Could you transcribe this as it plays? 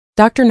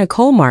Dr.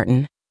 Nicole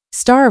Martin,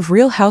 star of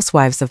Real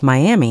Housewives of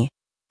Miami,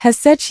 has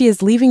said she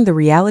is leaving the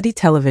reality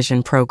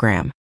television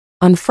program.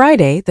 On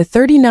Friday, the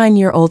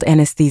 39-year-old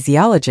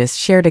anesthesiologist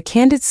shared a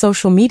candid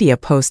social media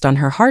post on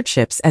her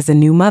hardships as a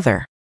new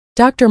mother.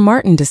 Dr.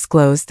 Martin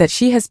disclosed that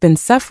she has been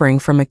suffering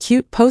from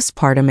acute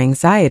postpartum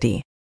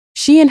anxiety.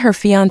 She and her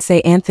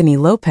fiancé Anthony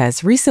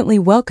Lopez recently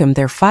welcomed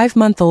their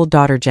 5-month-old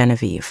daughter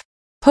Genevieve.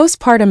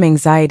 Postpartum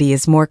anxiety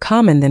is more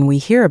common than we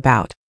hear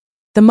about,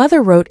 the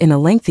mother wrote in a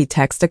lengthy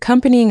text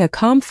accompanying a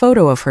calm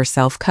photo of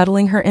herself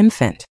cuddling her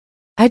infant.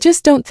 I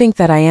just don't think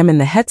that I am in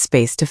the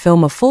headspace to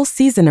film a full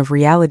season of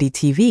reality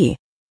TV,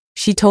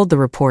 she told the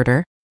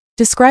reporter,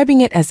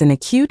 describing it as an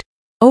acute,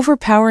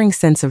 overpowering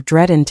sense of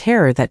dread and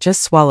terror that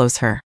just swallows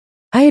her.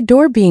 I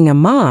adore being a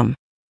mom,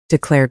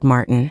 declared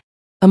Martin.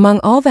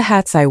 Among all the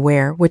hats I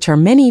wear, which are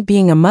many,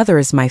 being a mother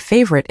is my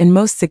favorite and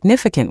most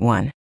significant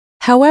one.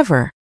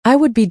 However, I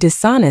would be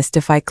dishonest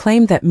if I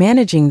claimed that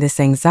managing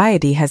this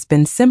anxiety has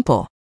been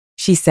simple,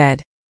 she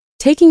said,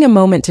 taking a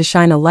moment to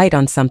shine a light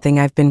on something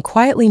I've been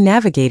quietly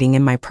navigating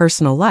in my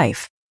personal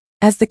life.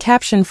 As the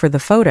caption for the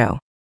photo,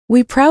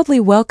 we proudly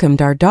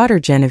welcomed our daughter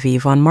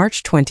Genevieve on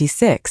March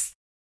 26.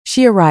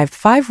 She arrived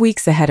 5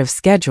 weeks ahead of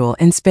schedule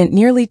and spent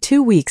nearly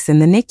 2 weeks in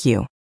the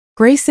NICU.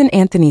 Grayson,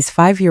 Anthony's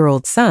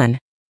 5-year-old son,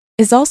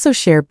 is also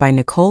shared by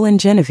Nicole and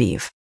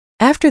Genevieve.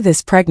 After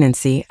this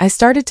pregnancy, I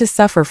started to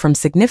suffer from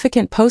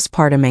significant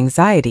postpartum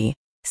anxiety,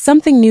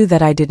 something new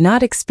that I did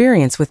not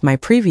experience with my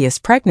previous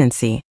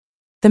pregnancy,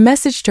 the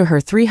message to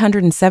her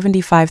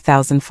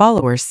 375,000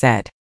 followers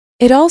said.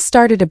 It all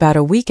started about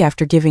a week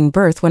after giving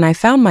birth when I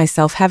found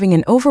myself having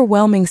an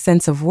overwhelming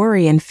sense of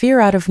worry and fear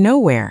out of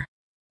nowhere,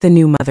 the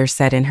new mother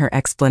said in her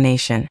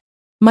explanation.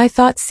 My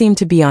thoughts seemed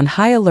to be on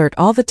high alert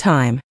all the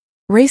time,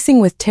 racing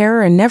with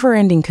terror and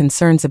never-ending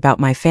concerns about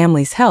my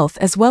family's health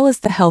as well as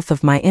the health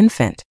of my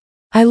infant.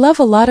 I love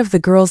a lot of the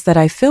girls that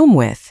I film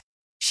with,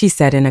 she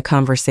said in a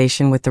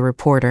conversation with the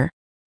reporter.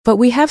 But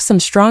we have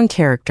some strong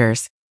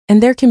characters, and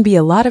there can be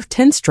a lot of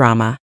tense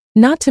drama,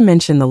 not to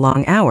mention the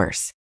long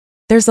hours.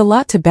 There's a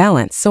lot to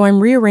balance, so I'm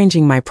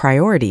rearranging my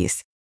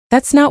priorities.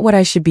 That's not what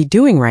I should be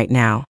doing right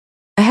now.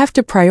 I have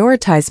to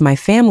prioritize my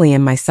family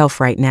and myself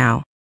right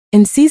now.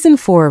 In Season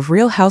 4 of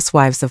Real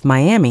Housewives of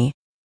Miami,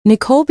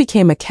 Nicole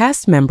became a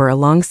cast member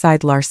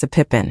alongside Larsa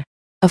Pippen.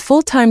 A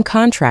full-time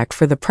contract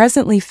for the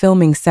presently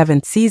filming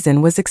 7th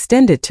season was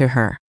extended to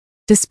her.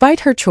 Despite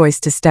her choice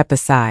to step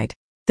aside,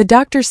 the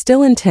doctor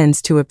still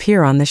intends to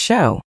appear on the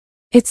show.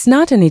 It's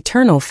not an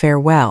eternal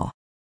farewell.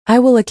 I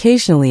will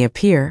occasionally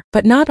appear,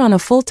 but not on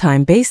a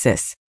full-time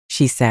basis,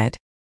 she said.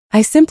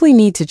 I simply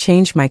need to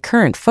change my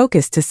current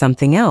focus to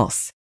something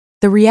else.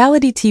 The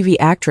reality TV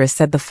actress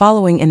said the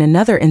following in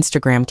another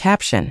Instagram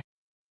caption.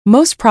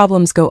 Most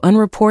problems go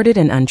unreported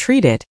and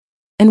untreated,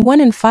 and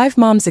 1 in 5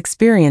 moms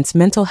experience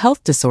mental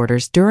health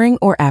disorders during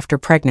or after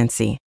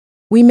pregnancy.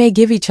 We may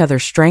give each other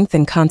strength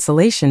and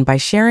consolation by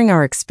sharing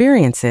our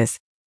experiences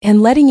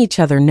and letting each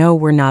other know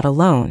we're not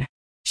alone,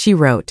 she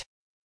wrote.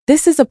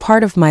 This is a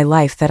part of my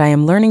life that I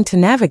am learning to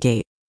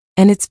navigate,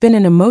 and it's been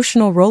an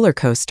emotional roller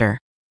coaster,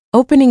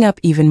 opening up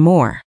even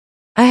more.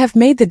 I have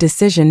made the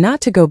decision not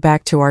to go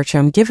back to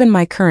RHOM given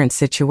my current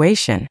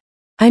situation.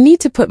 I need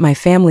to put my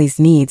family's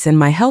needs and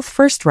my health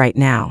first right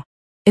now.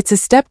 It's a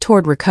step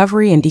toward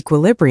recovery and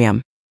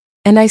equilibrium,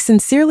 and I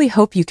sincerely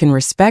hope you can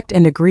respect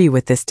and agree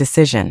with this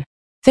decision.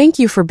 Thank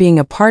you for being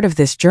a part of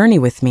this journey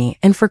with me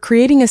and for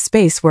creating a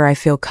space where I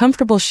feel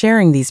comfortable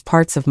sharing these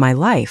parts of my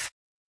life,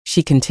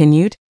 she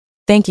continued,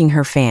 thanking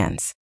her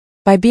fans.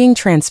 By being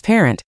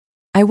transparent,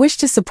 I wish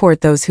to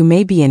support those who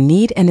may be in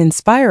need and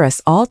inspire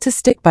us all to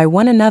stick by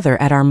one another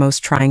at our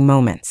most trying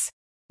moments.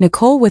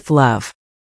 Nicole with love.